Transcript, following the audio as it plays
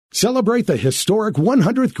Celebrate the historic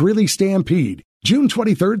 100th Greeley Stampede, June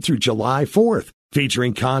 23rd through July 4th,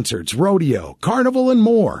 featuring concerts, rodeo, carnival, and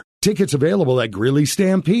more. Tickets available at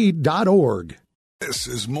GreeleyStampede.org. This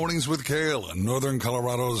is Mornings with Kale on Northern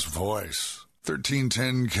Colorado's Voice,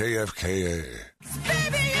 1310 KFKA.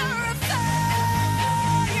 Baby, you're a firework.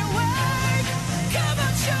 Come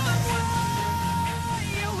on, show 'em why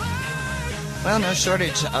you work. Well, no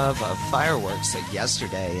shortage of fireworks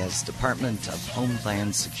yesterday as Department of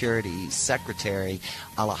Homeland Security Secretary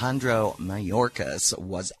Alejandro Mayorkas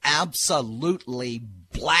was absolutely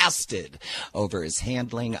blasted over his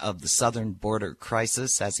handling of the southern border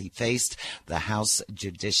crisis as he faced the House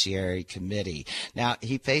Judiciary Committee. Now,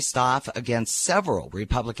 he faced off against several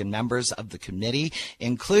Republican members of the committee,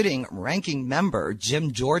 including ranking member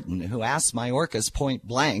Jim Jordan, who asked Mayorkas point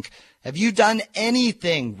blank, "Have you done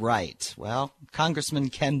anything right?" Well, Congressman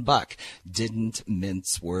Ken Buck didn't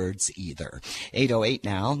mince words either. 8:08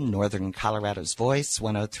 now, Northern Colorado's Voice,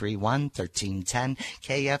 103.1, 1310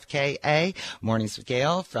 KFKA. Mornings with Gail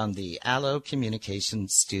from the Allo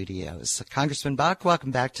Communications Studios. Congressman Buck, welcome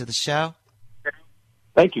back to the show.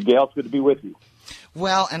 Thank you, Gail. It's good to be with you.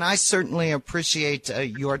 Well, and I certainly appreciate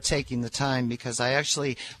your taking the time because I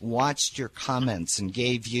actually watched your comments and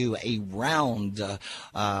gave you a round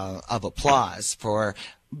of applause for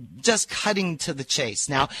just cutting to the chase.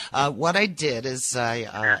 Now, what I did is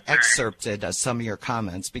I excerpted some of your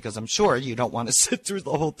comments because I'm sure you don't want to sit through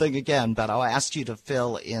the whole thing again, but I'll ask you to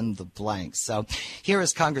fill in the blanks. So here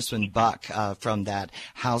is Congressman Buck from that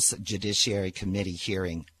House Judiciary Committee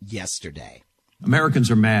hearing yesterday. Americans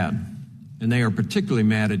are mad, and they are particularly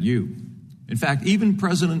mad at you. In fact, even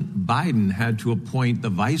President Biden had to appoint the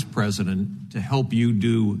vice president to help you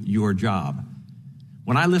do your job.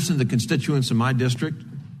 When I listen to constituents in my district,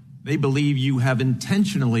 they believe you have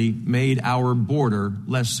intentionally made our border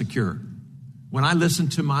less secure. When I listen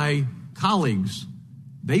to my colleagues,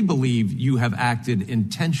 they believe you have acted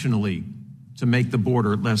intentionally to make the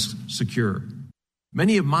border less secure.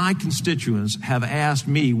 Many of my constituents have asked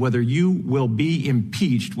me whether you will be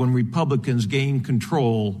impeached when Republicans gain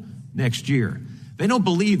control next year. They don't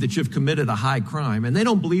believe that you've committed a high crime, and they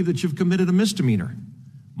don't believe that you've committed a misdemeanor.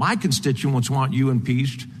 My constituents want you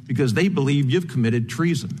impeached because they believe you've committed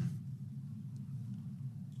treason.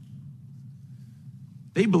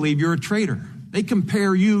 They believe you're a traitor. They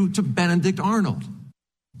compare you to Benedict Arnold.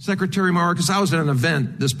 Secretary Mayorkas, I was at an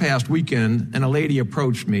event this past weekend, and a lady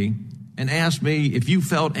approached me and asked me if you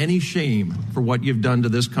felt any shame for what you've done to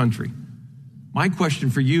this country. My question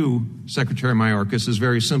for you, Secretary Mayorkas, is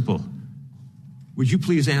very simple. Would you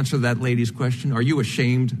please answer that lady's question? Are you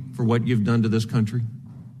ashamed for what you've done to this country?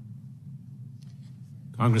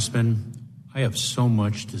 Congressman, I have so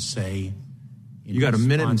much to say. You got a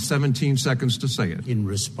minute and 17 seconds to say it. In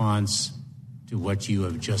response to what you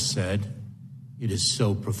have just said, it is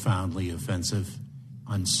so profoundly offensive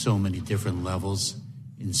on so many different levels,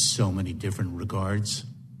 in so many different regards.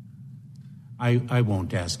 I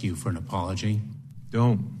won't ask you for an apology.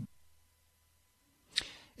 Don't.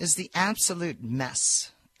 Is the absolute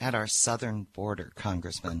mess at our southern border,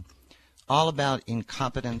 Congressman, all about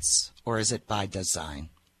incompetence, or is it by design?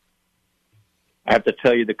 I have to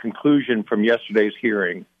tell you the conclusion from yesterday's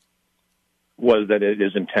hearing was that it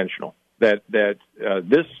is intentional, that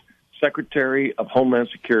this Secretary of Homeland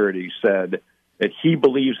Security said that he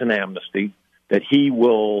believes in amnesty, that he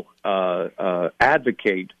will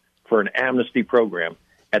advocate for an amnesty program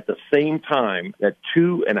at the same time that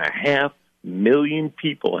 2.5 million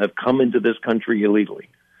people have come into this country illegally.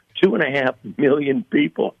 2.5 million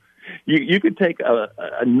people. You could take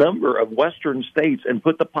a number of Western states and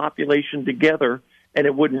put the population together, and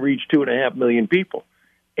it wouldn't reach 2.5 million people.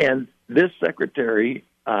 And this secretary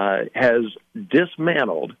has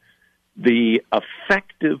dismantled the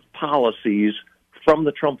effective policies from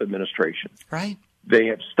the Trump administration. Right. They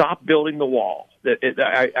have stopped building the wall.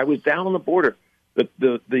 I was down on the border.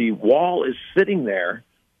 The wall is sitting there.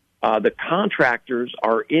 The contractors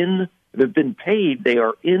are in. They've been paid. They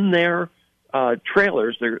are in their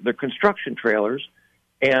trailers, their construction trailers,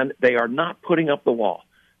 and they are not putting up the wall.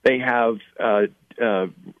 They have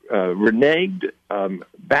reneged,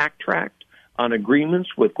 backtracked on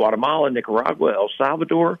agreements with Guatemala, Nicaragua, El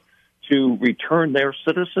Salvador to return their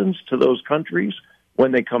citizens to those countries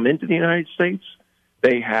when they come into the United States.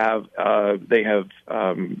 They have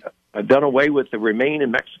done away with the Remain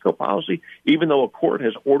in Mexico policy, even though a court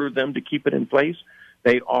has ordered them to keep it in place.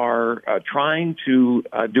 They are trying to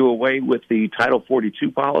do away with the Title 42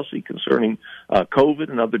 policy concerning COVID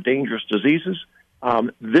and other dangerous diseases.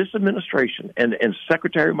 This administration, and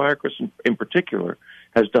Secretary Mayorkas in particular,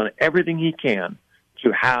 has done everything he can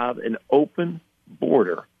to have an open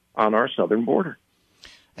border on our southern border.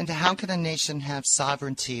 And how can a nation have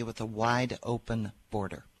sovereignty with a wide open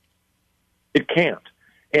border? It can't.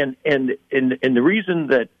 And the reason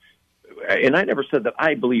that, and I never said that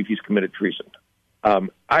I believe he's committed treason.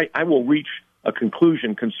 I will reach a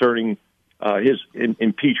conclusion concerning his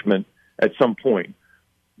impeachment at some point.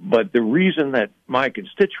 But the reason that my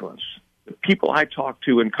constituents, the people I talk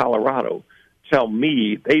to in Colorado, tell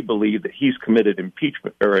me they believe that he's committed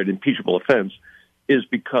impeachment or an impeachable offense is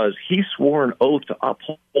because he swore an oath to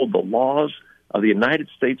uphold the laws of the United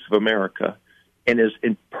States of America and is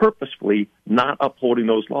purposefully not upholding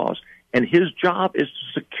those laws. And his job is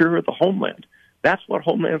to secure the homeland. That's what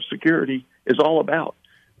Homeland Security is all about,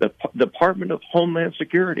 the Department of Homeland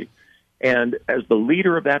Security. And as the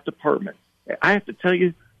leader of that department, I have to tell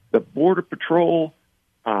you, the Border Patrol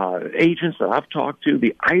agents that I've talked to,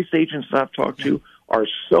 the ICE agents that I've talked to, are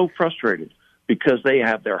so frustrated because they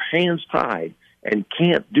have their hands tied and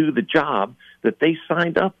can't do the job that they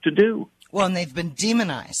signed up to do. Well, and they've been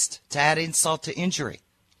demonized, to add insult to injury.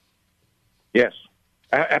 Yes,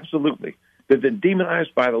 absolutely. They've been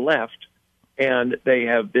demonized by the left, and they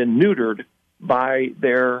have been neutered by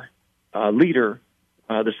their leader,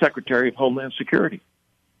 the Secretary of Homeland Security.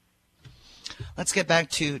 Let's get back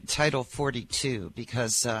to Title 42,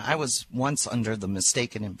 because I was once under the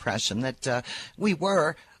mistaken impression that we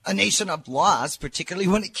were a nation of laws, particularly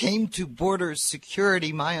when it came to border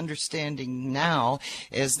security. My understanding now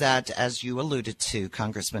is that, as you alluded to,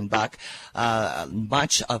 Congressman Buck,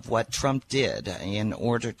 much of what Trump did in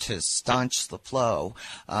order to staunch the flow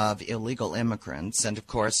of illegal immigrants and, of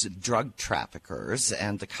course, drug traffickers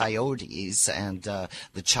and the coyotes and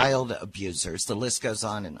the child abusers, the list goes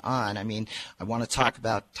on and on. I mean, I want to talk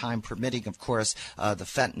about, time permitting, of course, the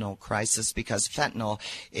fentanyl crisis, because fentanyl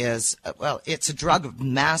is, well, it's a drug of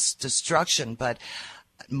mass destruction, but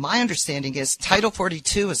my understanding is Title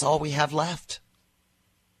 42 is all we have left.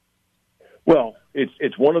 Well,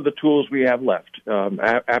 it's one of the tools we have left.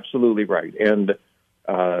 Absolutely right. And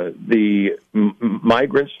the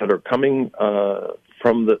migrants that are coming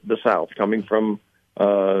from the south, coming from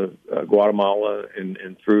Guatemala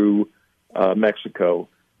and through Mexico,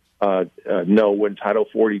 know when Title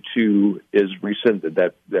 42 is rescinded,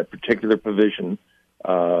 that particular provision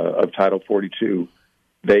of Title 42,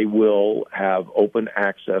 they will have open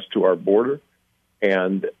access to our border,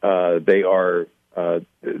 and they are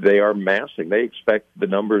massing. They expect the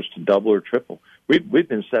numbers to double or triple. We've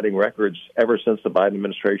been setting records ever since the Biden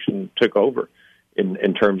administration took over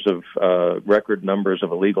in terms of record numbers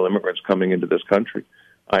of illegal immigrants coming into this country,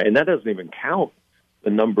 and that doesn't even count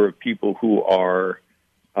the number of people who are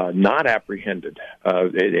not apprehended,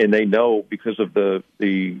 and they know because of the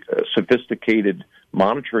sophisticated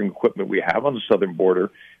monitoring equipment we have on the southern border,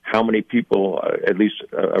 how many people, at least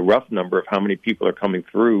a rough number of how many people are coming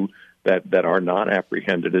through that are not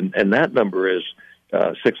apprehended. And that number is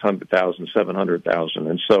 600,000, 700,000.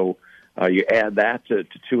 And so you add that to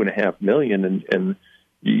 2.5 million, and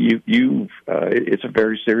it's a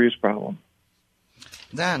very serious problem.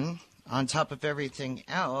 Then, on top of everything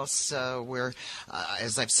else, we're,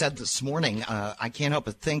 as I've said this morning, I can't help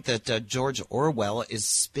but think that George Orwell is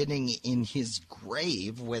spinning in his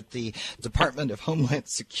grave with the Department of Homeland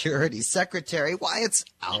Security Secretary. Why, it's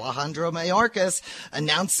Alejandro Mayorkas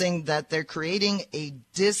announcing that they're creating a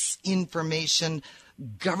disinformation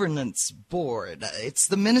governance board. It's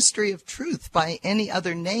the Ministry of Truth by any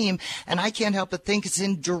other name, and I can't help but think it's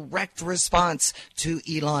in direct response to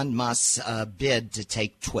Elon Musk's bid to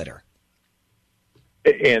take Twitter.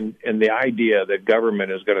 And the idea that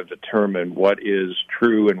government is going to determine what is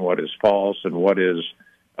true and what is false and what is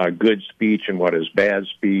good speech and what is bad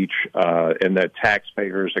speech, and that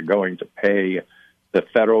taxpayers are going to pay the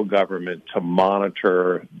federal government to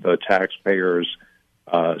monitor the taxpayers'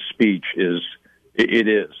 speech is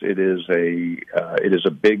a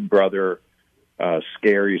Big Brother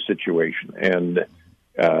scary situation. And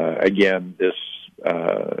again, this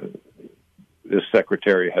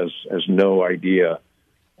secretary has no idea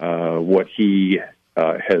what he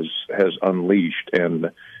has unleashed, and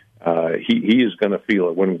he is going to feel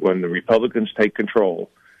it when the Republicans take control.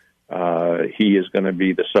 He is going to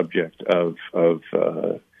be the subject of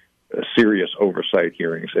serious oversight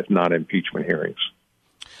hearings, if not impeachment hearings.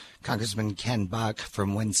 Congressman Ken Buck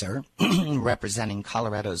from Windsor, representing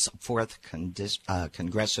Colorado's 4th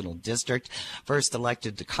Congressional District, first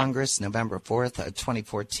elected to Congress November 4th,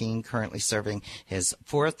 2014, currently serving his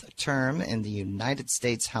 4th term in the United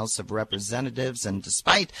States House of Representatives. And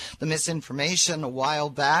despite the misinformation a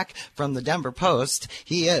while back from the Denver Post,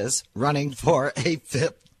 he is running for a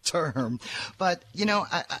 5th term. But, you know,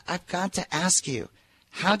 I've got to ask you,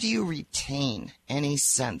 How do you retain any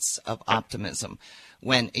sense of optimism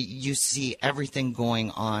when you see everything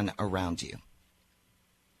going on around you?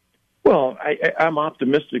 Well, I'm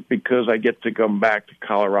optimistic because I get to come back to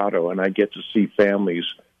Colorado and I get to see families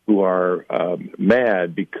who are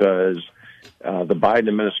mad because the Biden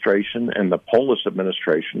administration and the Polis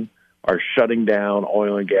administration are shutting down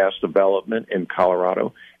oil and gas development in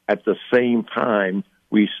Colorado. At the same time,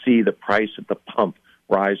 we see the price at the pump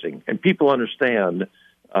rising. And people understand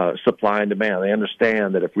supply and demand. They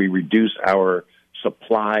understand that if we reduce our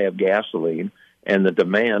supply of gasoline and the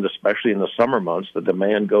demand, especially in the summer months, the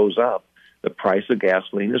demand goes up, the price of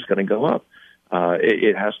gasoline is going to go up.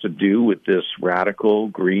 It has to do with this radical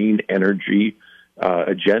green energy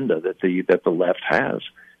agenda that the left has.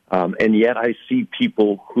 And yet I see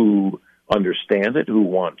people who understand it, who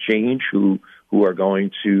want change, who are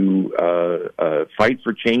going to fight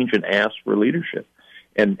for change and ask for leadership.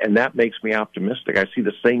 And that makes me optimistic. I see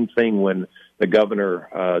the same thing when the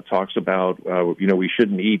governor talks about, we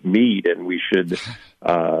shouldn't eat meat and we should,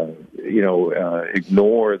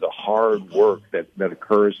 ignore the hard work that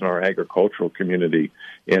occurs in our agricultural community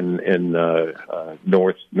in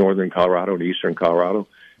northern Colorado and eastern Colorado.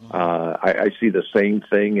 I see the same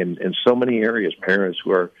thing in so many areas, parents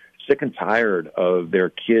who are sick and tired of their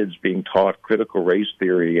kids being taught critical race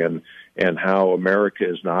theory and how America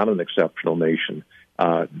is not an exceptional nation.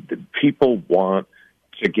 People want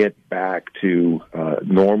to get back to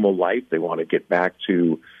normal life. They want to get back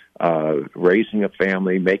to raising a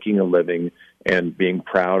family, making a living, and being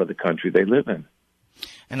proud of the country they live in.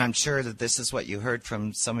 And I'm sure that this is what you heard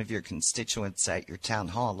from some of your constituents at your town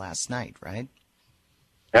hall last night, right?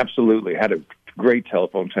 Absolutely. Had a great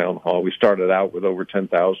telephone town hall. We started out with over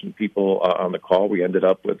 10,000 people on the call. We ended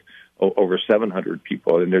up with over 700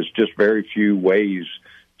 people. And there's just very few ways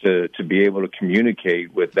to be able to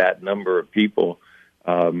communicate with that number of people.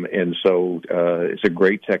 And so it's a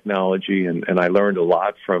great technology, and I learned a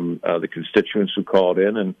lot from the constituents who called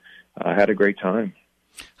in, and had a great time.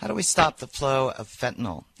 How do we stop the flow of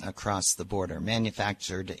fentanyl across the border,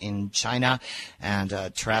 manufactured in China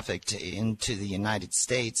and trafficked into the United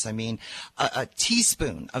States? I mean, a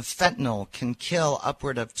teaspoon of fentanyl can kill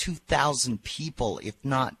upward of 2,000 people, if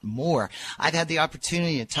not more. I've had the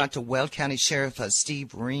opportunity to talk to Weld County Sheriff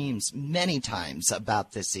Steve Reams many times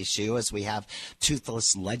about this issue, as we have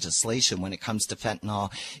toothless legislation when it comes to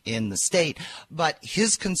fentanyl in the state. But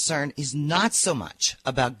his concern is not so much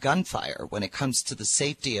about gunfire when it comes to the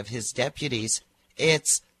safety of his deputies.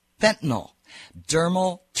 It's fentanyl,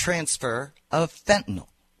 dermal transfer of fentanyl.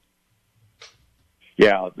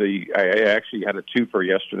 Yeah, I actually had a twofer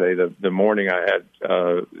yesterday. The morning I had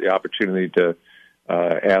the opportunity to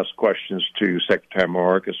ask questions to Secretary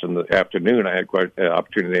Mayorkas. In the afternoon, I had the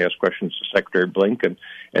opportunity to ask questions to Secretary Blinken,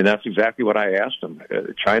 and that's exactly what I asked him.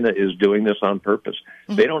 China is doing this on purpose.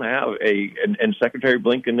 Mm-hmm. They don't have and Secretary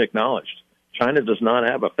Blinken acknowledged, China does not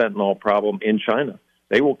have a fentanyl problem in China.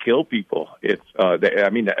 They will kill people if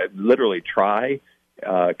literally try,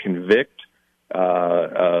 convict,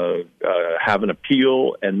 have an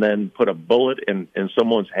appeal, and then put a bullet in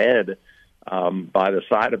someone's head by the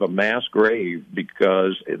side of a mass grave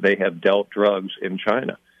because they have dealt drugs in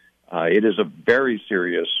China. It is a very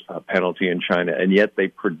serious penalty in China, and yet they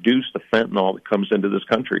produce the fentanyl that comes into this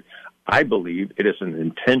country. I believe it is an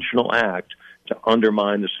intentional act to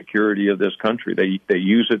undermine the security of this country. They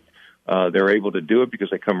use it. They're able to do it because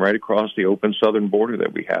they come right across the open southern border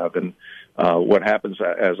that we have. And what happens,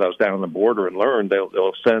 as I was down on the border and learned,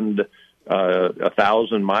 they'll send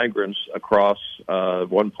 1,000 migrants across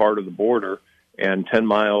one part of the border, and 10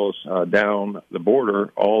 miles down the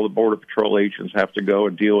border, all the Border Patrol agents have to go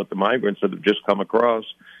and deal with the migrants that have just come across,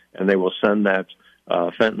 and they will send that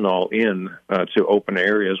fentanyl in to open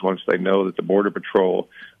areas once they know that the Border Patrol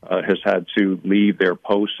has had to leave their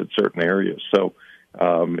posts at certain areas. So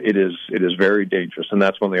it is very dangerous, and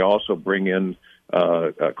that's when they also bring in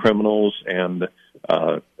criminals and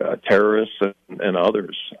terrorists and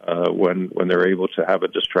others when they're able to have a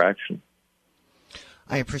distraction.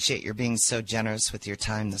 I appreciate your being so generous with your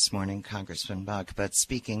time this morning, Congressman Buck. But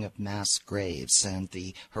speaking of mass graves and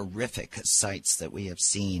the horrific sights that we have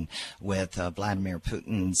seen with Vladimir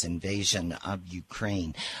Putin's invasion of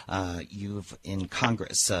Ukraine, in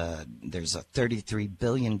Congress, there's a $33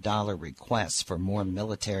 billion request for more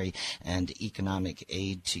military and economic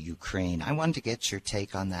aid to Ukraine. I wanted to get your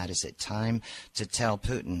take on that. Is it time to tell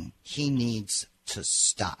Putin he needs to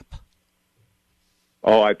stop?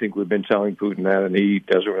 Oh, I think we've been telling Putin that, and he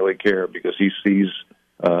doesn't really care because he sees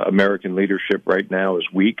American leadership right now as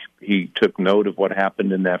weak. He took note of what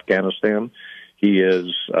happened in Afghanistan. He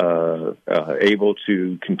is able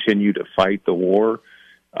to continue to fight the war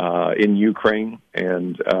in Ukraine,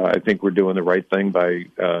 and I think we're doing the right thing by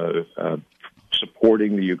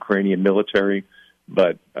supporting the Ukrainian military,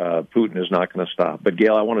 but Putin is not going to stop. But,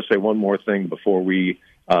 Gail, I want to say one more thing before we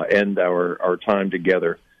end our time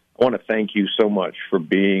together. I want to thank you so much for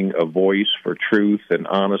being a voice for truth and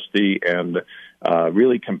honesty and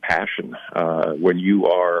really compassion when you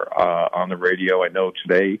are on the radio. I know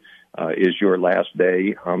today is your last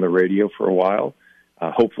day on the radio for a while.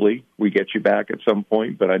 Hopefully we get you back at some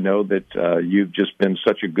point, but I know that you've just been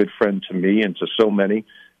such a good friend to me and to so many.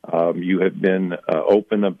 You have been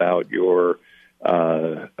open about your,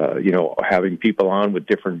 having people on with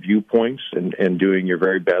different viewpoints and doing your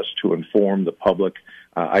very best to inform the public.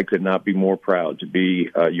 I could not be more proud to be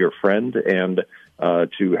your friend and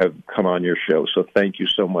to have come on your show. So thank you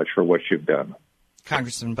so much for what you've done.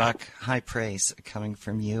 Congressman Buck, high praise coming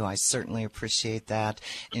from you. I certainly appreciate that.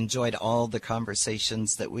 Enjoyed all the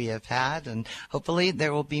conversations that we have had, and hopefully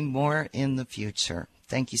there will be more in the future.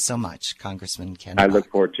 Thank you so much, Congressman Ken Buck. I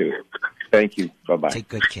look forward to it. Thank you. Bye-bye. Take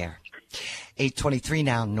good care. 8:23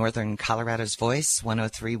 now, Northern Colorado's Voice,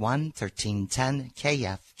 103.1, 1310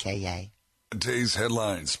 KFKA. Today's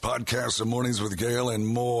headlines, podcasts of Mornings with Gail, and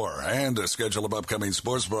more, and a schedule of upcoming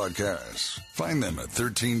sports broadcasts. Find them at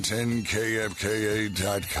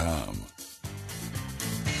 1310kfka.com.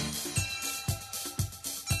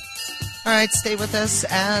 All right, stay with us.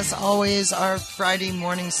 As always, our Friday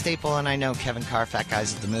morning staple, and I know Kevin Carr, Fat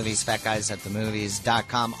Guys at the Movies,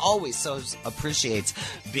 fatguysatthemovies.com, always so appreciates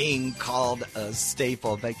being called a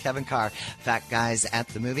staple. But Kevin Carr, Fat Guys at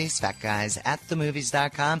the Movies,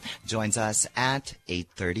 fatguysatthemovies.com, joins us at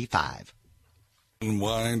 8:35.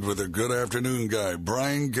 Unwind with a good afternoon guy,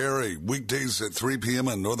 Brian Gary, weekdays at 3 p.m.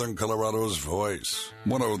 on Northern Colorado's Voice,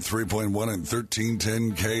 103.1 and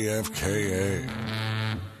 1310 KFKA.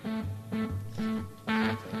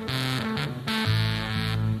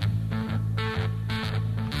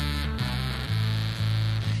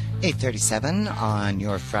 8:37 on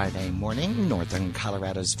your Friday morning, Northern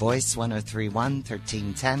Colorado's Voice, 103.1,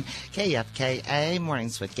 1310 KFKA,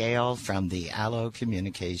 Mornings with Gail from the Allo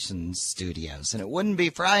Communications Studios. And it wouldn't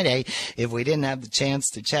be Friday if we didn't have the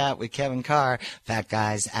chance to chat with Kevin Carr, Fat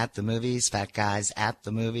Guys at the Movies,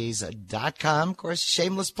 fatguysatthemovies.com. Of course,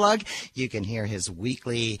 shameless plug, you can hear his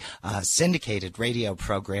weekly syndicated radio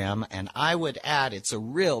program, and I would add it's a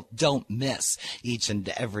real don't miss each and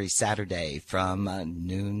every Saturday from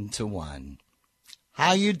noon to 1.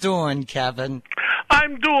 How you doing, Kevin?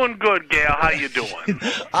 I'm doing good, Gail. How you doing?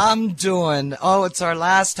 I'm doing. Oh, it's our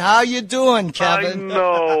last. How you doing, Kevin? I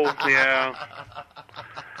know, yeah.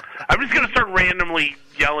 I'm just going to start randomly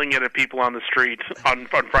yelling at people on the street on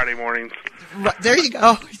Friday mornings. Right, there you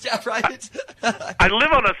go. Yeah, right. I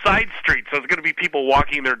live on a side street, so it's going to be people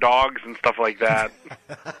walking their dogs and stuff like that.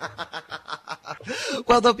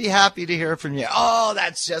 Well, they'll be happy to hear from you. Oh,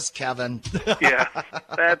 that's just Kevin. Yeah,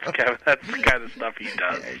 that's Kevin. That's the kind of stuff he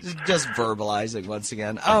does. Just verbalizing once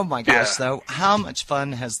again. Oh, my gosh, though. How much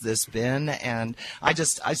fun has this been? And I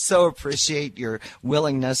so appreciate your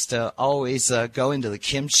willingness to always go into the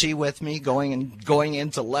kimchi with me, going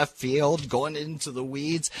into left field, going into the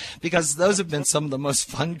weeds, because those have been some of the most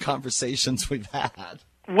fun conversations we've had.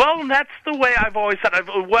 Well, that's the way I've always said.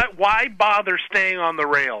 Why bother staying on the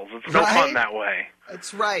rails? It's no fun that way.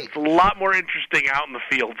 That's right. It's a lot more interesting out in the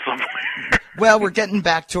field somewhere. Well, we're getting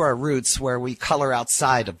back to our roots where we color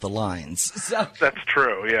outside of the lines. So. That's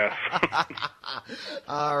true, yes.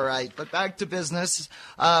 All right, but back to business.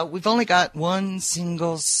 We've only got one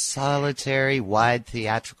single solitary wide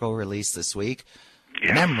theatrical release this week.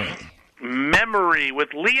 Yeah. Memory with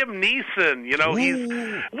Liam Neeson. You know,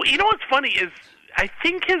 you know what's funny is I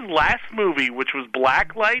think his last movie, which was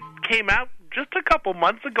Blacklight, came out just a couple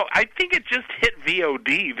months ago. I think it just hit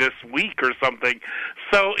VOD this week or something.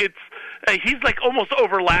 So it's he's like almost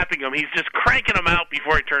overlapping them. He's just cranking them out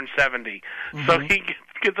before he turns 70. Mm-hmm. So he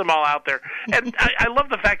gets them all out there. And I love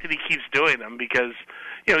the fact that he keeps doing them because,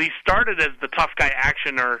 you know, he started as the tough guy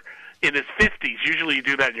actioner in his 50s. Usually you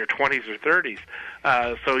do that in your 20s or 30s.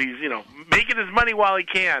 So he's, you know, making his money while he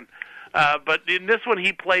can. But in this one,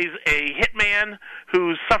 he plays a hitman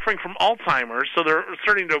who's suffering from Alzheimer's, so they're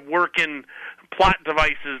starting to work in plot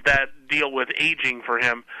devices that deal with aging for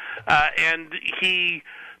him. And he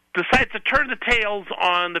decides to turn the tails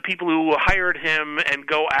on the people who hired him and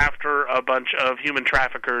go after a bunch of human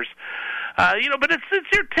traffickers. You know, but it's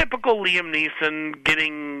your typical Liam Neeson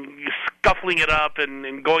scuffling it up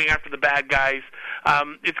and going after the bad guys.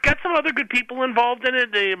 It's got some other good people involved in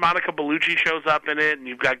it. Monica Bellucci shows up in it, and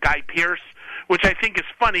you've got Guy Pearce, which I think is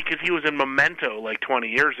funny because he was in Memento like 20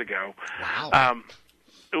 years ago. Wow.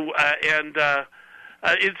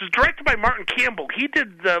 It's directed by Martin Campbell. He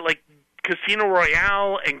did like Casino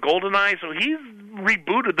Royale and GoldenEye, so he's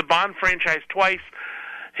rebooted the Bond franchise twice.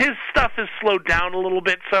 His stuff is slowed down a little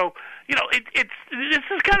bit, so this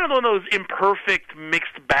is kind of one of those imperfect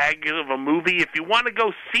mixed bag of a movie. If you want to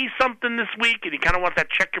go see something this week and you kind of want that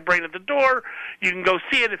check your brain at the door, you can go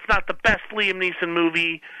see it. It's not the best Liam Neeson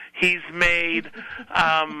movie he's made,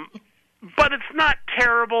 but it's not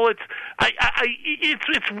terrible.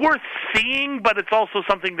 It's worth seeing, but it's also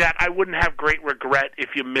something that I wouldn't have great regret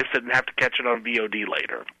if you miss it and have to catch it on VOD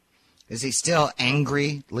later. Is he still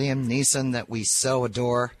angry, Liam Neeson, that we so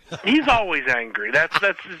adore? He's always angry.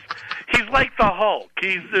 He's like the Hulk.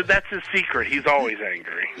 That's his secret. He's always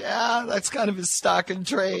angry. Yeah, that's kind of his stock and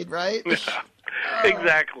trade, right? Yeah,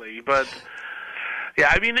 exactly. But yeah,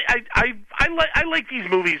 I mean, I like these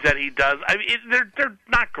movies that he does. I mean, they're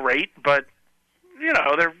not great, but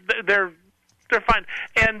they're fine.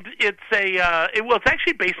 And it's it's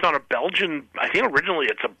actually based on a Belgian. I think originally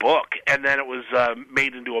it's a book, and then it was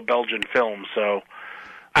made into a Belgian film. So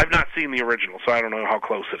I've not seen the original, so I don't know how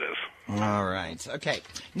close it is. All right. Okay.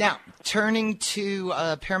 Now turning to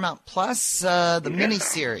Paramount Plus, the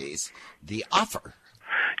miniseries, The Offer.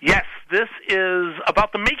 Yes, this is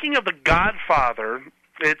about the making of The Godfather.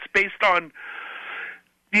 It's based on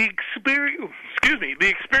the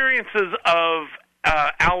experiences of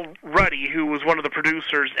Al Ruddy, who was one of the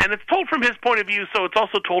producers, and it's told from his point of view, so it's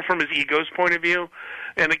also told from his ego's point of view,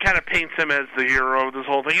 and it kind of paints him as the hero of this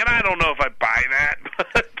whole thing, and I don't know if I buy that,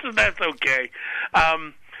 but that's okay.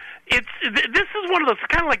 This is one of those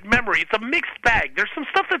kind of like memory. It's a mixed bag. There's some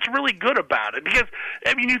stuff that's really good about it, because,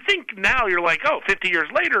 I mean, you think now, you're like, 50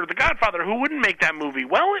 years later, The Godfather, who wouldn't make that movie?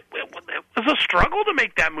 Well, it was a struggle to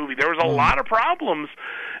make that movie. There was a lot of problems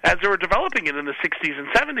as they were developing it in the 60s and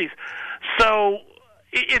 70s. So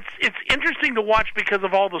it's interesting to watch because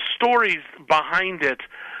of all the stories behind it.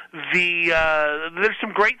 There's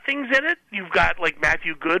some great things in it. You've got like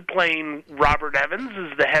Matthew Good playing Robert Evans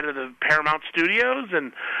as the head of the Paramount Studios,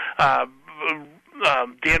 and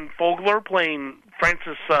Dan Fogler playing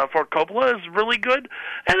Francis Ford Coppola is really good.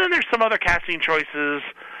 And then there's some other casting choices,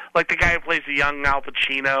 like the guy who plays the young Al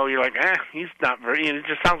Pacino. You're like, he's not very. It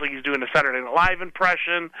just sounds like he's doing a Saturday Night Live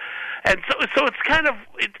impression, and so it's kind of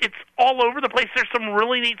it's all over the place. There's some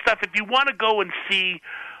really neat stuff. If you want to go and see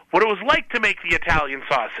what it was like to make the Italian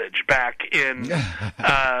sausage back in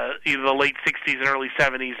either the late 60s and early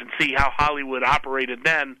 70s and see how Hollywood operated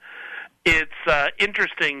then, it's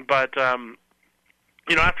interesting, but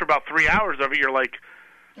after about 3 hours of it, you're like,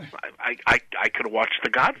 I could have watched The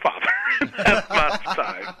Godfather in that amount of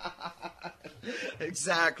time.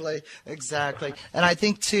 Exactly. And I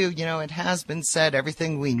think, too, it has been said,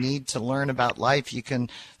 everything we need to learn about life, you can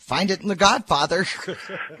find it in The Godfather.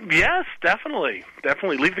 Yes, definitely.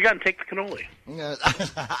 Leave the gun, take the cannoli.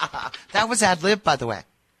 That was ad-lib, by the way.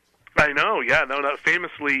 I know, yeah. No,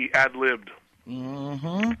 famously ad-libbed.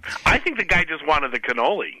 Mm-hmm. I think the guy just wanted the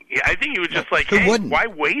cannoli. I think he was just like, why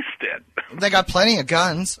waste it? They got plenty of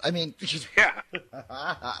guns. I mean, yeah.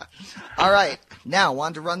 All right. Now,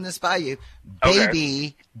 wanted to run this by you.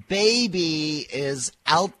 Baby is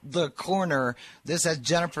out the corner. This has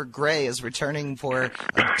Jennifer Grey is returning for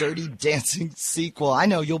a Dirty Dancing sequel. I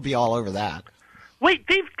know you'll be all over that. Wait,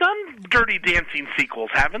 they've done Dirty Dancing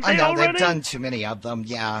sequels, haven't they? I know, already? They've done too many of them.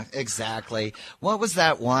 Yeah, exactly. What was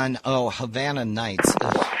that one? Oh, Havana Nights.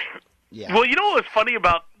 Ugh. Yeah. Well, you know what's funny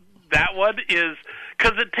about that one is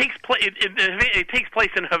because it takes place. It takes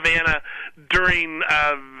place in Havana during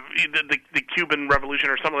the Cuban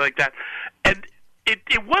Revolution or something like that, and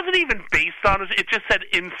it wasn't even based on it. It just said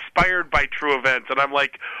inspired by true events, and I'm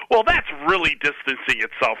like, well, that's really distancing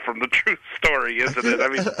itself from the true story, isn't it? I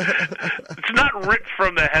mean, it's not ripped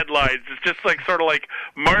from the headlines. It's just like sort of like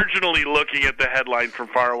marginally looking at the headline from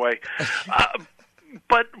far away.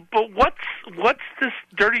 But what's this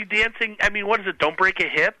Dirty Dancing? I mean, what is it? Don't Break a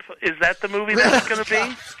Hip? Is that the movie that's going to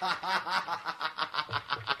be?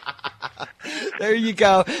 There you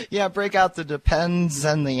go. Yeah, break out the Depends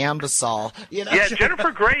and the Ambisol. Yeah, Jennifer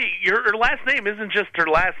Grey, her last name isn't just her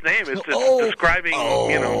last name. It's describing,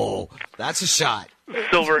 that's a shot.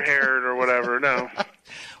 Silver-haired or whatever. No.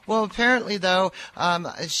 Well, apparently, though,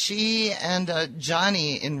 she and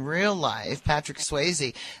Johnny in real life, Patrick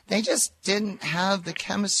Swayze, they just didn't have the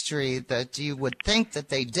chemistry that you would think that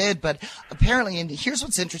they did. But apparently, and here's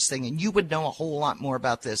what's interesting, and you would know a whole lot more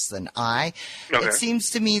about this than I. Okay. It seems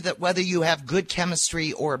to me that whether you have good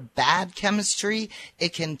chemistry or bad chemistry,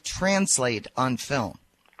 it can translate on film.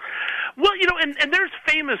 Well, and there's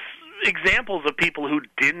famous examples of people who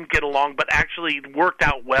didn't get along but actually worked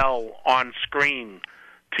out well on screen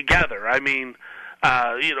together. I mean,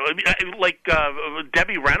 Like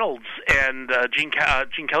Debbie Reynolds and Gene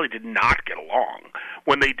Kelly did not get along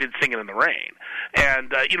when they did Singing in the Rain.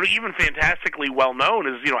 And, even fantastically well known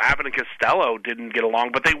as, Abbott and Costello didn't get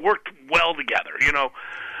along, but they worked well together,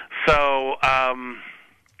 So,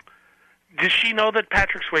 does she know that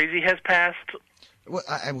Patrick Swayze has passed? Well,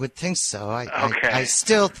 I would think so. Okay. I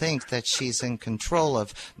still think that she's in control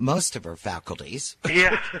of most of her faculties.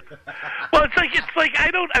 Yeah. Well, it's like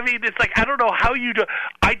I don't know how you do.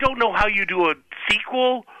 I don't know how you do a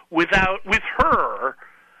sequel with her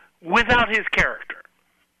without his character.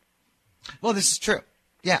 Well, this is true.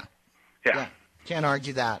 Yeah. Can't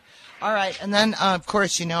argue that. All right, and then, of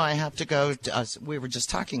course, I have to go to, we were just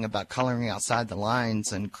talking about coloring outside the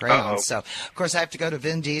lines and crayons. So, of course, I have to go to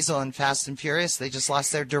Vin Diesel and Fast and Furious. They just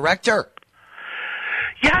lost their director.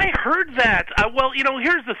 Yeah, I heard that. Well,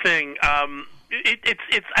 here's the thing. I'm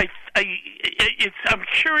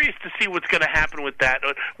curious to see what's going to happen with that.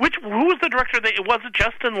 Who was the director? It wasn't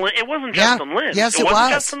Justin Lin. It wasn't Justin Lin. Yes, it wasn't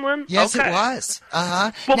was. Justin Lin. Yes, okay. it was.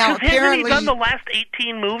 Well, now, hasn't he done the last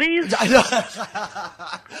 18 movies?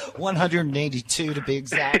 182 to be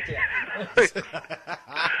exact.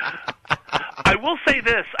 I will say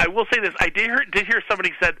this. I did hear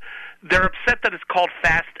somebody said they're upset that it's called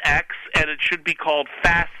Fast X and it should be called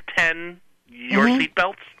Fast 10. Your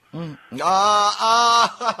seatbelts. I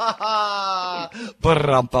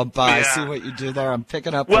see what you do there. I'm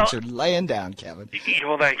picking up what you're laying down, Kevin.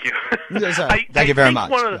 Well, thank you. Yes, thank you very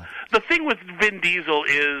much. The thing with Vin Diesel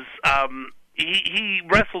is he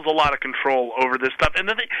wrestles a lot of control over this stuff.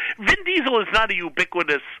 And Vin Diesel is not a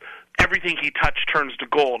ubiquitous, everything he touched turns to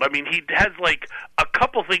gold. I mean, he has like a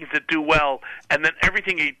couple things that do well, and then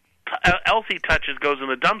everything else he touches goes in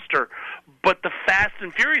the dumpster. But the Fast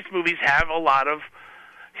and Furious movies have a lot of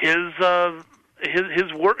his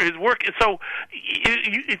work. So,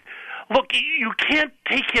 look, you can't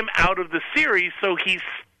take him out of the series. So he's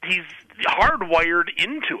hardwired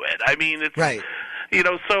into it. I mean, it's right.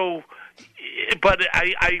 So. But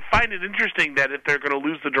I find it interesting that if they're going to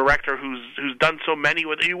lose the director who's done so many,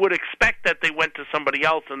 you would expect that they went to somebody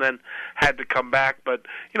else and then had to come back. But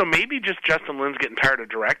maybe just Justin Lin's getting tired of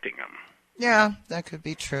directing him. Yeah, that could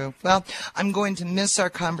be true. Well, I'm going to miss our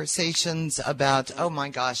conversations about, oh my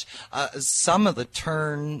gosh, some of the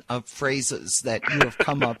turn of phrases that you have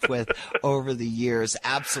come up with over the years.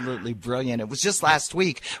 Absolutely brilliant. It was just last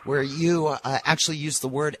week where you actually used the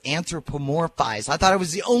word anthropomorphize. I thought I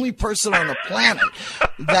was the only person on the planet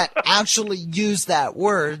that actually used that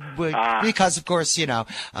word because, of course,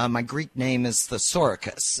 my Greek name is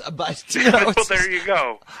Thesaurus. But, well, there you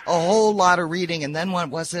go. A whole lot of reading. And then what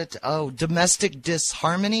was it? Oh, domestic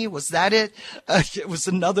disharmony, was that it? It was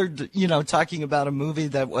another, talking about a movie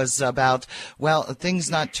that was about, things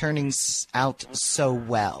not turning out so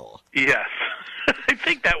well. Yes. I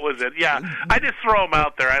think that was it. Yeah. I just throw them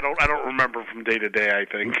out there. I don't remember from day to day, I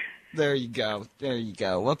think. There you go.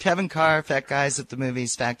 Well, Kevin Carr, Fat Guys at the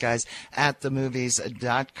Movies,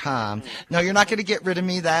 fatguysatthemovies.com. No, you're not going to get rid of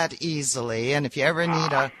me that easily. And if you ever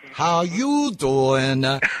need a how you doing,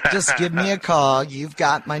 just give me a call. You've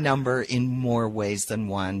got my number in more ways than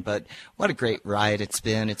one. But what a great ride it's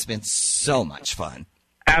been. It's been so much fun.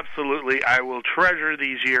 Absolutely. I will treasure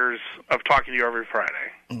these years of talking to you every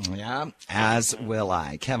Friday. Yeah, as will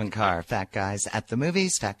I. Kevin Carr, Fat Guys at the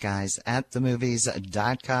Movies,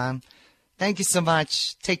 fatguysatthemovies.com. Thank you so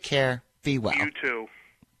much. Take care. Be well. You too.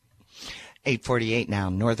 8:48 now.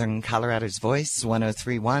 Northern Colorado's Voice,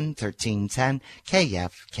 103.1, 1310,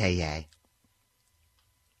 KFKA.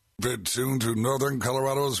 Bit tuned to Northern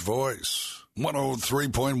Colorado's Voice.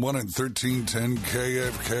 103.1 and 1310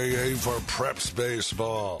 KFKA for Preps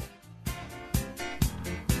Baseball.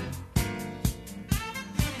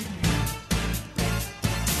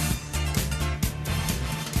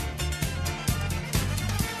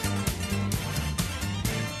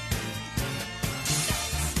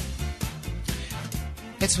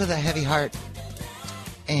 It's with a heavy heart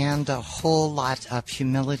and a whole lot of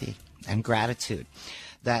humility and gratitude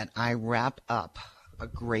that I wrap up a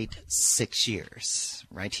great 6 years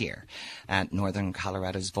right here at Northern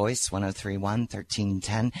Colorado's Voice, 103.1,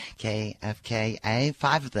 1310 KFKA.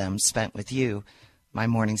 5 of them spent with you, my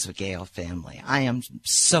Mornings with Gail family. I am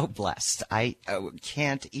so blessed. I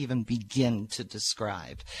can't even begin to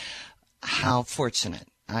describe how fortunate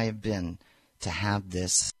I have been to have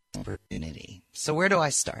this opportunity. So where do I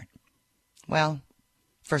start? Well,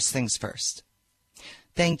 first things first.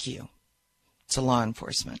 Thank you to law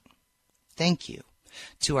enforcement. Thank you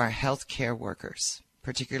to our healthcare workers,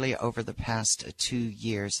 particularly over the past 2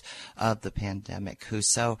 years of the pandemic, who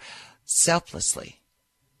so selflessly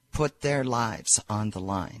put their lives on the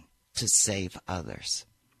line to save others.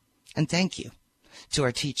 And thank you to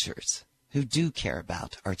our teachers who do care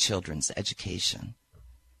about our children's education.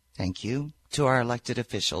 Thank you to our elected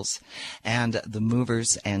officials and the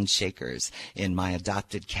movers and shakers in my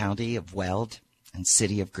adopted county of Weld and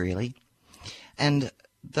city of Greeley, and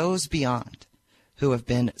those beyond who have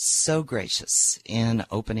been so gracious in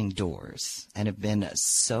opening doors and have been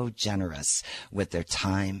so generous with their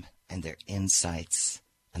time and their insights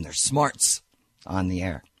and their smarts on the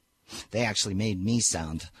air. They actually made me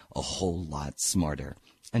sound a whole lot smarter.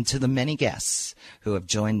 And to the many guests who have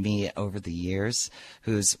joined me over the years,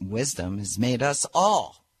 whose wisdom has made us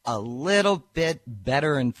all a little bit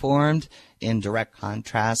better informed, in direct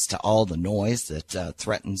contrast to all the noise that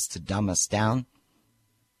threatens to dumb us down,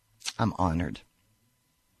 I'm honored.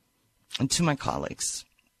 And to my colleagues,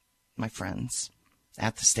 my friends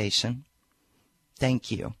at the station, thank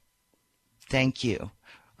you. Thank you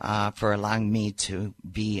for allowing me to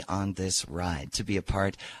be on this ride, to be a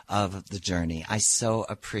part of the journey. I so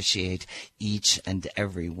appreciate each and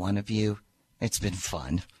every one of you. It's been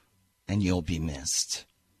fun, and you'll be missed.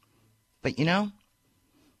 But you know,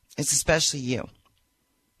 it's especially you,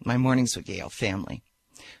 my Mornings with Gail family,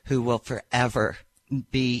 who will forever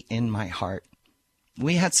be in my heart.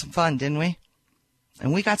 We had some fun, didn't we?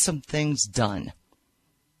 And we got some things done.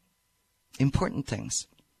 Important things.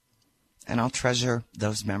 And I'll treasure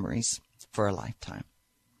those memories for a lifetime.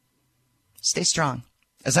 Stay strong,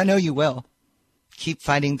 as I know you will. Keep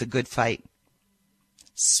fighting the good fight.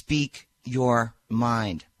 Speak your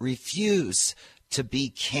mind. Refuse to be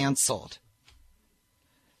canceled.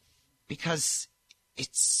 Because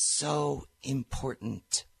it's so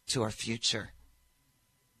important to our future.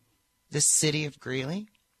 This city of Greeley,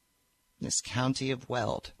 this county of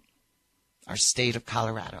Weld, our state of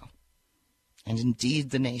Colorado, and indeed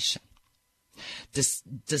the nation.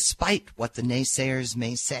 Despite what the naysayers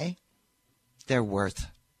may say, they're worth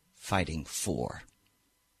fighting for.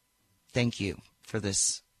 Thank you for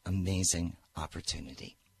this amazing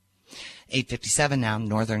opportunity. 8:57 now,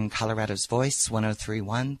 Northern Colorado's Voice, 103.1,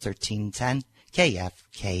 1310,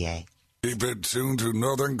 KFKA. Keep it tuned to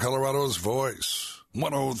Northern Colorado's Voice,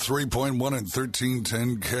 103.1 and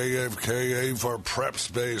 1310 KFKA for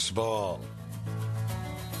Preps Baseball.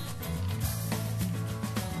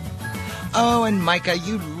 Oh, and Micah,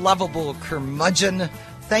 you lovable curmudgeon,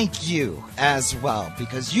 thank you as well,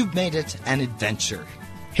 because you've made it an adventure.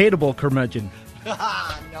 Hateable curmudgeon.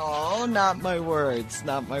 No, not my words,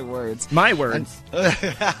 not my words. My words.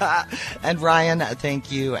 And Ryan,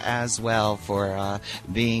 thank you as well for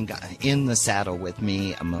being in the saddle with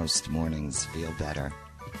me. Most mornings feel better.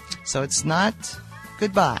 So it's not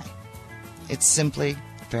goodbye. It's simply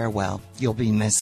farewell. You'll be missed.